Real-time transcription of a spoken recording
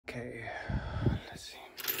Okay, let's see.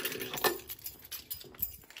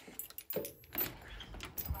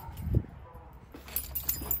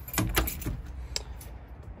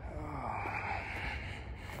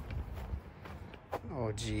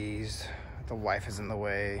 Oh geez, the wife is in the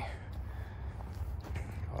way.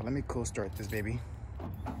 Oh, let me cool start this baby.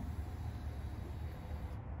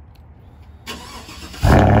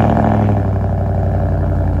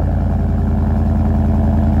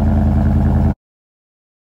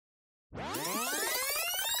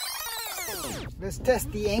 Let's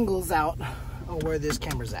test the angles out of where this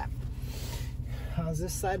camera's at. How's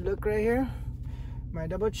this side look right here? My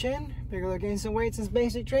double chin, bigger look, gain some weight since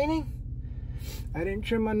basic training. I didn't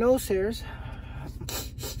trim my nose hairs.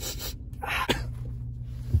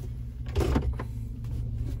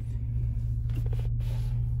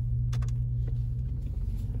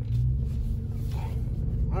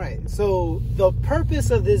 Alright, so the purpose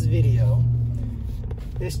of this video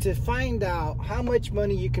is to find out how much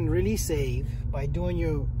money you can really save by doing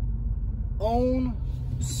your own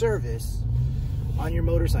service on your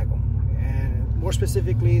motorcycle, and more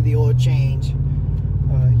specifically the oil change.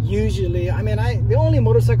 Usually, the only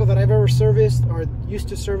motorcycle that I've ever serviced or used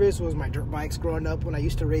to service was my dirt bikes growing up when I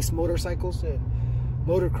used to race motorcycles and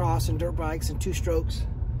motocross and dirt bikes and two strokes.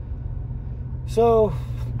 So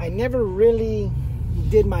I never really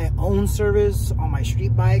did my own service on my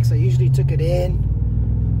street bikes. I usually took it in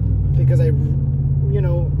because I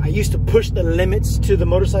used to push the limits to the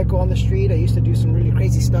motorcycle on the street. I used to do some really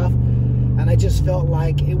crazy stuff, and I just felt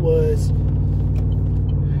like I was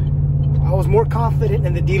more confident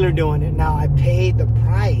in the dealer doing it. Now I paid the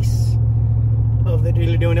price of the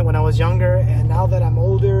dealer doing it when I was younger, and now that I'm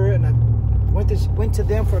older and I went to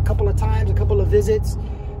them for a couple of times, a couple of visits,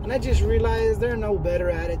 and I just realized they're no better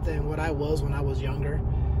at it than what I was when I was younger.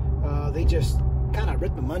 They just kind of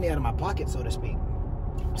ripped the money out of my pocket, so to speak.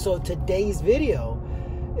 So today's video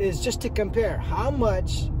is just to compare how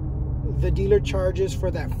much the dealer charges for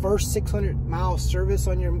that first 600-mile service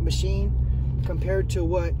on your machine compared to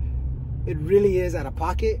what it really is out of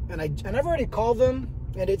pocket. And I've already called them,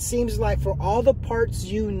 and it seems like for all the parts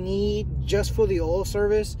you need just for the oil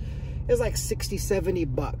service, it's like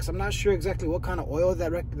 60-70 bucks. I'm not sure exactly what kind of oil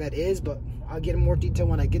that is, but I'll get in more detail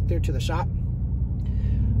when I get there to the shop.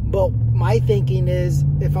 But my thinking is,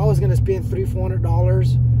 if I was going to spend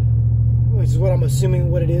 $300-400, which is what I'm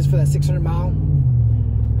assuming what it is for that 600 mile,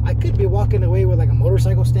 I could be walking away with like a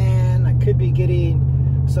motorcycle stand. I could be getting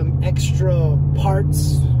some extra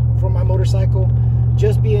parts for my motorcycle,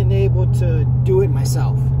 just being able to do it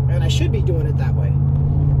myself, and I should be doing it that way.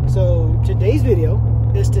 So today's video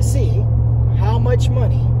is to see how much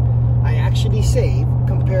money I actually save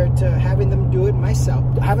compared to having them do it myself,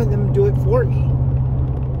 having them do it for me.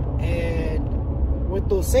 And with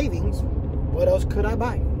those savings, what else could I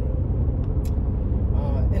buy?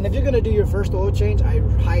 And if you're going to do your first oil change, I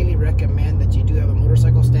highly recommend that you do have a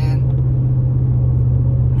motorcycle stand,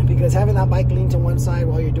 because having that bike lean to one side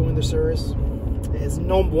while you're doing the service is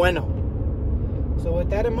no bueno. So with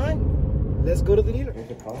that in mind, let's go to the dealer.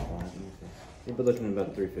 You'll be looking at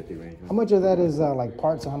about $350 range. How much of that is like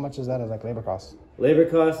parts, and how much is that is like labor costs? Labor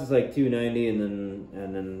cost is like $290,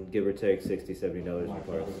 and then give or take $60-70 in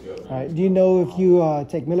parts. All right. Do you know if you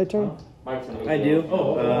take military? I do.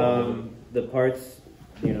 The parts,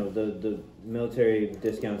 the military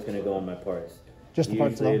discount's going to go on my parts. Just the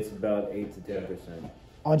parts alone? Usually it's about 8 to 10%.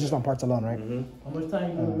 Oh, just on parts alone, right? Mm-hmm. How much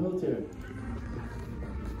time you in the military?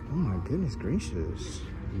 Oh my goodness gracious.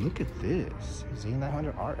 Look at this.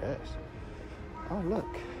 Z900 RS. Oh,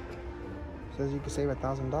 look. It says you can save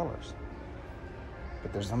 $1,000.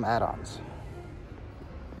 But there's some add-ons.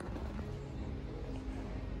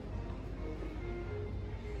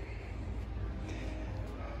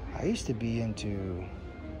 I used to be into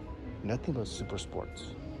nothing but super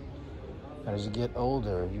sports. And as you get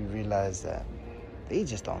older, you realize that they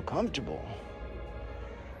just uncomfortable.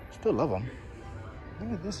 Still love them.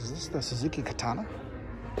 Look at this. Is this the Suzuki Katana?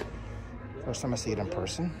 First time I see it in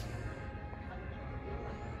person.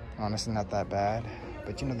 Honestly, not that bad.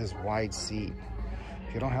 But this wide seat,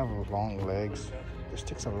 if you don't have long legs, this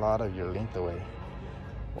takes a lot of your length away.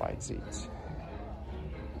 Wide seats.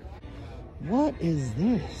 What is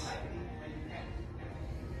this?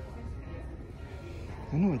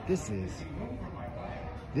 I know what this is.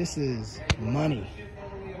 This is money.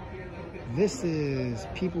 This is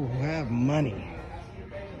people who have money.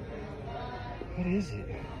 What is it?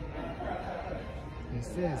 It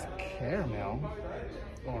says caramel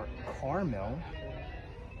or caramel.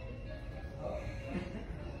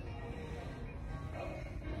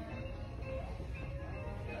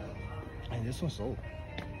 And this one's sold.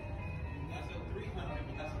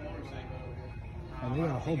 And they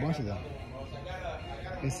got a whole bunch of them.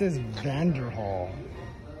 It says Vanderhall.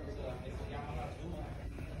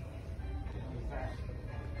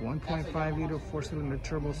 1.5 liter 4-cylinder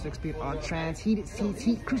turbo 6-speed odd trans, heated seats,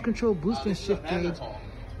 heat cruise control, boost and shift gauge,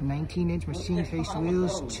 19-inch machine face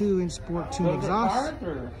wheels, 2-inch sport tune exhaust.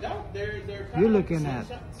 You're looking at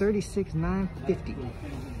 $36,950.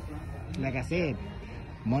 Like I said,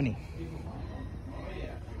 money.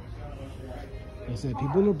 I said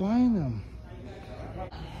people are buying them.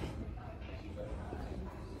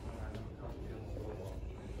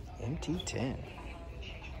 MT10.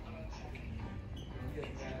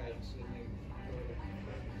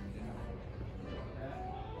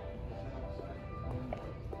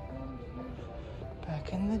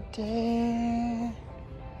 Back in the day.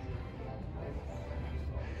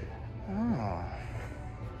 Oh.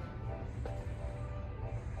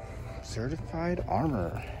 Certified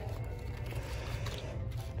armor.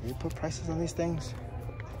 Do they put prices on these things?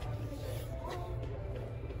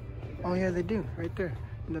 Oh yeah, they do, right there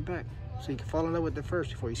in the back. So you can fall in love with it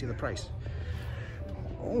first before you see the price.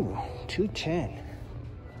 Oh, $210.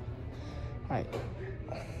 All right.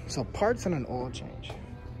 So parts and an oil change.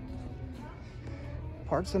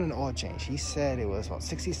 Parts and an oil change. He said it was about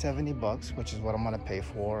 60, 70 bucks, which is what I'm gonna pay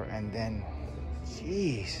for. And then,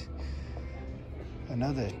 geez,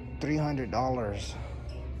 another $300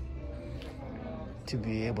 to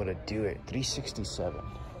be able to do it. $367.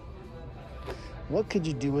 What could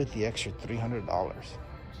you do with the extra $300?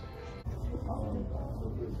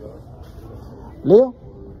 Leo?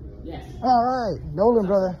 Yes. All right, Nolan,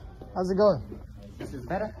 brother. How's it going? This is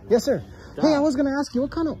better? Yes, sir. Hey, I was gonna ask you,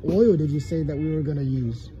 what kind of oil did you say that we were gonna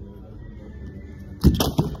use?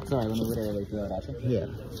 Sorry, let me literally throw it at you. Yeah.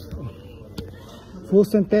 Full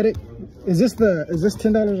synthetic. Is this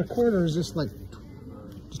 $10 a quart, or is this like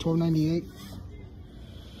 $12.98?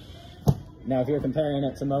 Now, if you're comparing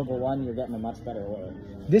it to Mobil 1, you're getting a much better oil.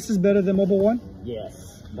 This is better than Mobil 1?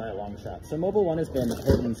 Yes, by a long shot. So Mobil 1 has been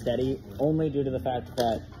holding steady only due to the fact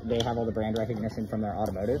that they have all the brand recognition from their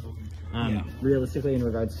automotive. Realistically, in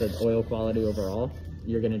regards to oil quality overall,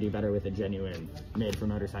 you're going to do better with a genuine made for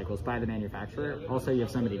motorcycles by the manufacturer. Also, you have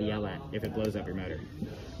somebody to yell at if it blows up your motor.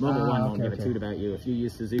 Mobil 1 won't give a toot about you. If you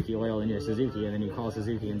use Suzuki oil in your Suzuki and then you call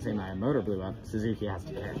Suzuki and say my motor blew up, Suzuki has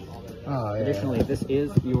to care. Oh, yeah. Additionally, this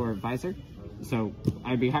is your visor. So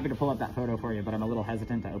I'd be happy to pull up that photo for you, but I'm a little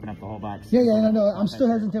hesitant to open up the whole box. Yeah, no. I'm still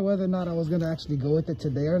hesitant whether or not I was going to actually go with it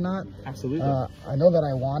today or not. Absolutely. I know that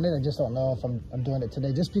I want it. I just don't know if I'm doing it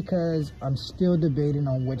today, just because I'm still debating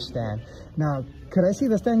on which stand. Now, could I see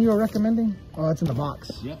the stand you were recommending? Oh, it's in the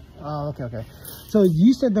box. Yep. Oh, okay. So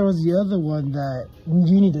you said there was the other one that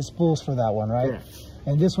you need the spools for that one, right? Correct.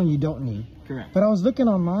 And this one you don't need. Correct. But I was looking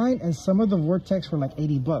online, and some of the Vortex were like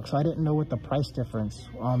 80 bucks. So I didn't know what the price difference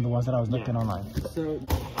on the ones that I was looking online. So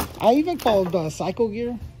I even called Cycle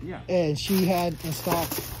Gear. Yeah. And she had in stock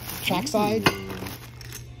trackside.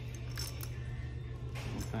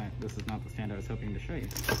 in fact, this is not the stand I was hoping to show you,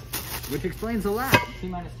 which explains a lot.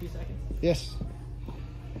 T-minus 2 seconds. Yes.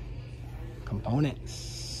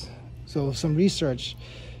 Components. So some research.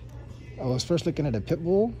 I was first looking at a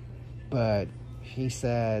Pitbull, but he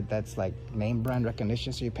said that's like name brand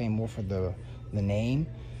recognition, so you're paying more for the name.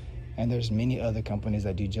 And there's many other companies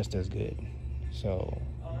that do just as good. So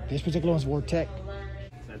this particular one's Vortex. So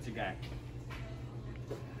that's your guy.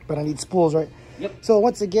 But I need spools, right? Yep. So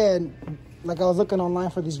once again, like I was looking online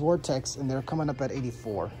for these Vortex, and they're coming up at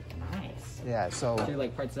 84. Nice. Yeah, so So you're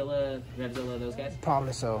like Partzilla, Revzilla, those guys?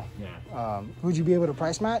 probably so. Yeah. Would you be able to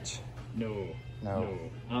price match? No.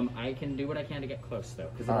 I can do what I can to get close though,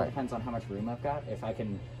 because it all depends on how much room I've got. If I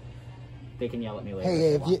can, they can yell at me later.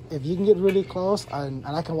 Hey, if you can get really close and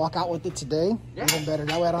I can walk out with it today, even better.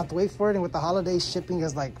 That way I don't have to wait for it. And with the holidays, shipping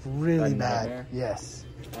is like really bad. Yes.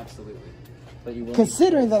 Absolutely. But you will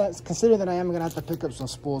Considering that I am gonna have to pick up some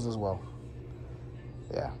spools as well.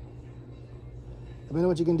 Yeah. Let me know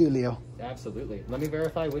what you can do, Leo. Absolutely. Let me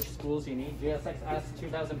verify which spools you need. GSX-S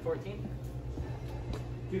 2014.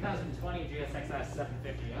 2020 GSX-S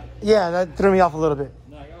 750, yeah? Yeah, that threw me off a little bit.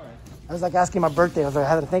 No, you're all right. I was like asking my birthday. I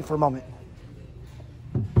had to think for a moment.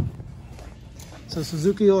 So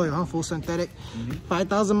Suzuki oil, huh? Full synthetic.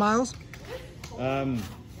 5,000 miles? I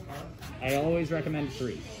always recommend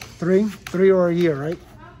 3. Three or a year, right?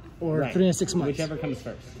 Or Right. 3 and 6 months. Whichever comes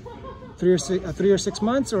first. 3 or 6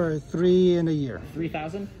 months, or 3 in a year.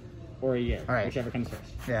 3,000 or a year. All right. Whichever comes first.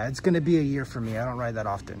 Yeah, it's gonna be a year for me. I don't ride that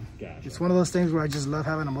often. Gotcha. It's one of those things where I just love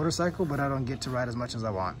having a motorcycle, but I don't get to ride as much as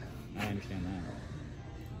I want. I understand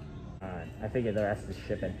that. Alright, I figured the rest is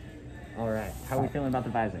shipping. Alright, how are we feeling about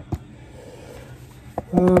the visor?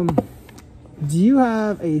 Do you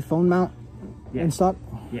have a phone mount? Yeah. in stock?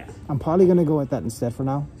 Yeah. I'm probably gonna go with that instead for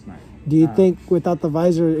now. Smart. Do you think without the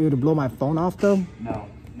visor it would blow my phone off though? No.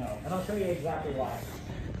 And I'll show you exactly why.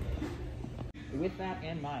 With that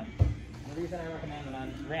in mind, the reason I recommend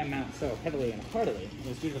the RAM mount so heavily and heartily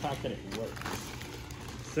is due to the fact that it works.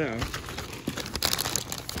 So,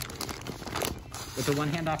 it's a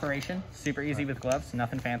one-hand operation, super easy with gloves,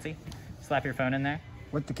 nothing fancy. Slap your phone in there.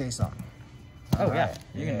 With the case on. Oh yeah,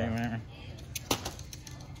 you can do whatever.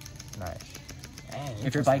 Nice.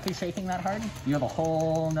 If your bike is shaking that hard, you have a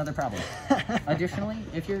whole nother problem. Additionally,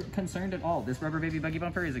 if you're concerned at all, this Rubber Baby buggy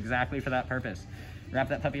bumper is exactly for that purpose. Wrap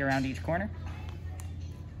that puppy around each corner.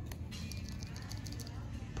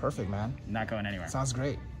 Perfect, man. Not going anywhere. Sounds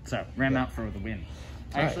great. So, RAM mount for the win.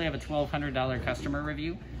 I actually have a $1,200 customer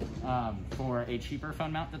review for a cheaper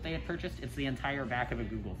phone mount that they had purchased. It's the entire back of a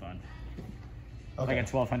Google phone. Okay. Like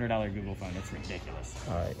a $1,200 Google phone. It's ridiculous.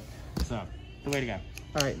 All right. So, the way to go.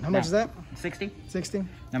 All right. How much is that? 60. 60.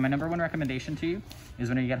 Now, my number one recommendation to you is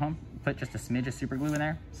when you get home, put just a smidge of super glue in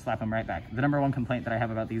there, slap them right back. The number one complaint that I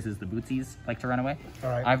have about these is the bootsies like to run away. All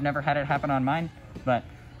right. I've never had it happen on mine, but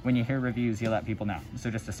when you hear reviews, you let people know. So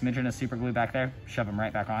just a smidgen of super glue back there, shove them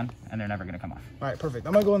right back on, and they're never going to come off. All right, perfect.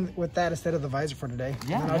 I'm going to go in with that instead of the visor for today.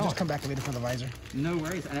 Yeah, and I'll just come back later for the visor. No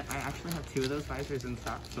worries. And I actually have 2 of those visors in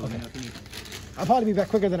stock, so let me know if you need them. I'll probably be back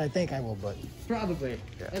quicker than I think I will, but... Probably.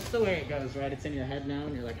 Yeah. That's the way it goes, right? It's in your head now,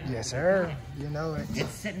 and you're like... Oh, yes, sir. You know it. It's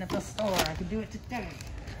sitting at the store. I could do it today.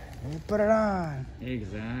 Let me put it on.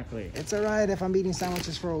 Exactly. It's all right if I'm eating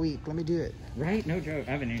sandwiches for a week. Let me do it. Right? No joke.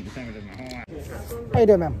 I've been eating sandwiches my whole life. How you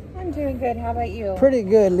doing, ma'am? I'm doing good. How about you? Pretty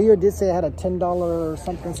good. Leo did say I had a $10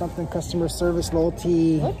 something customer service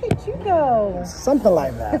loyalty. Look at you go. Something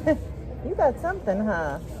like that. You got something,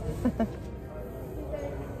 huh?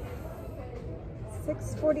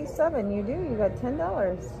 647. You do. You got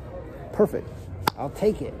 $10. Perfect. I'll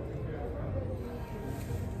take it.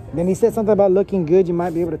 Then he said something about looking good. You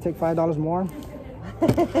might be able to take $5 more.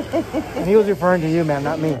 And he was referring to you, man,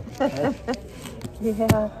 not me.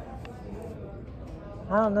 Yeah.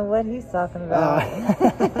 I don't know what he's talking about.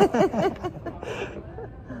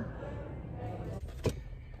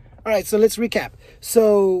 All right, so let's recap.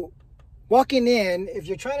 So walking in, if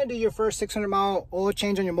you're trying to do your first 600-mile oil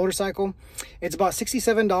change on your motorcycle, it's about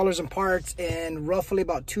 $67 in parts and roughly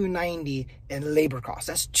about $290 in labor costs.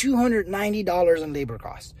 That's $290 in labor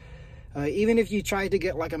costs. Even if you try to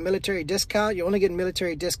get like a military discount, you only get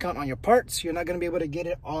military discount on your parts. You're not going to be able to get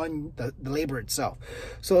it on the labor itself.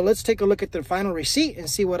 So let's take a look at the final receipt and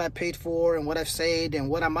see what I paid for and what I've saved and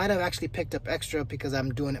what I might have actually picked up extra because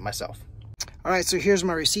I'm doing it myself. All right, so here's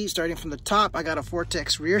my receipt. Starting from the top, I got a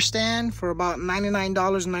Vortex rear stand for about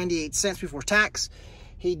 $99.98 before tax.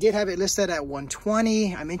 He did have it listed at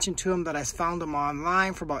 $120. I mentioned to him that I found them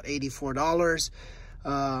online for about $84.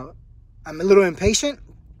 I'm a little impatient,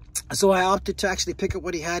 so I opted to actually pick up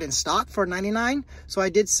what he had in stock for $99. So I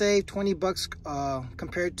did save 20 bucks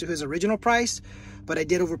compared to his original price, but I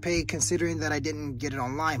did overpay considering that I didn't get it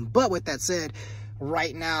online. But with that said,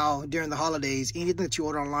 right now during the holidays, anything that you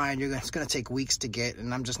order online, it's going to take weeks to get,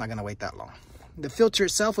 and I'm just not going to wait that long. The filter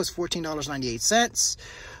itself was $14.98.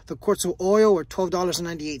 The quarts of oil were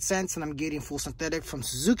 $12.98, and I'm getting full synthetic from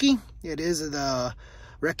Suzuki. It is the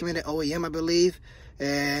recommended OEM, I believe,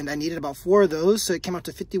 and I needed about 4 of those, so it came out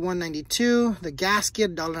to $51.92. The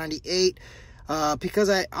gasket, $1.98. Because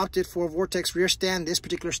I opted for a Vortex rear stand, this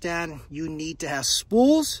particular stand, you need to have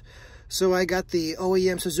spools. So I got the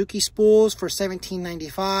OEM Suzuki spools for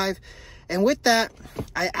 $17.95. And with that,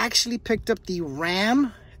 I actually picked up the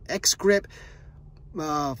RAM X-Grip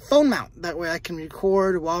phone mount. That way I can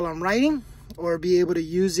record while I'm riding or be able to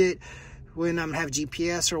use it when I have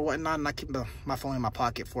GPS or whatnot, and I keep my phone in my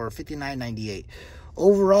pocket for $59.98.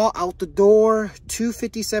 Overall, out the door,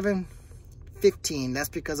 $257.15. That's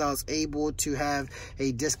because I was able to have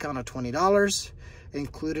a discount of $20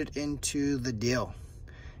 included into the deal.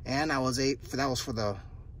 And that was a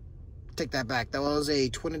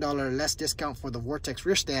 $20 less discount for the Vortex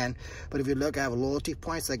rear stand. But if you look, I have loyalty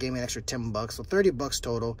points that gave me an extra 10 bucks, so 30 bucks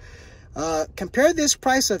total. Compare this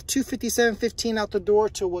price of $257.15 out the door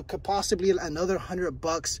to what could possibly another 100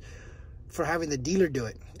 bucks for having the dealer do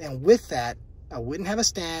it. And with that, I wouldn't have a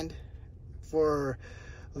stand for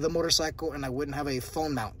the motorcycle and I wouldn't have a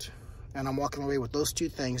phone mount. And I'm walking away with those 2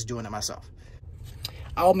 things doing it myself.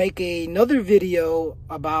 I'll make another video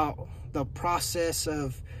about the process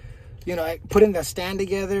of, putting the stand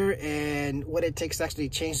together and what it takes to actually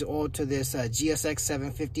change the oil to this GSX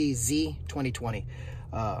 750Z 2020.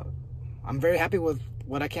 I'm very happy with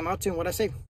what I came out to and what I saved.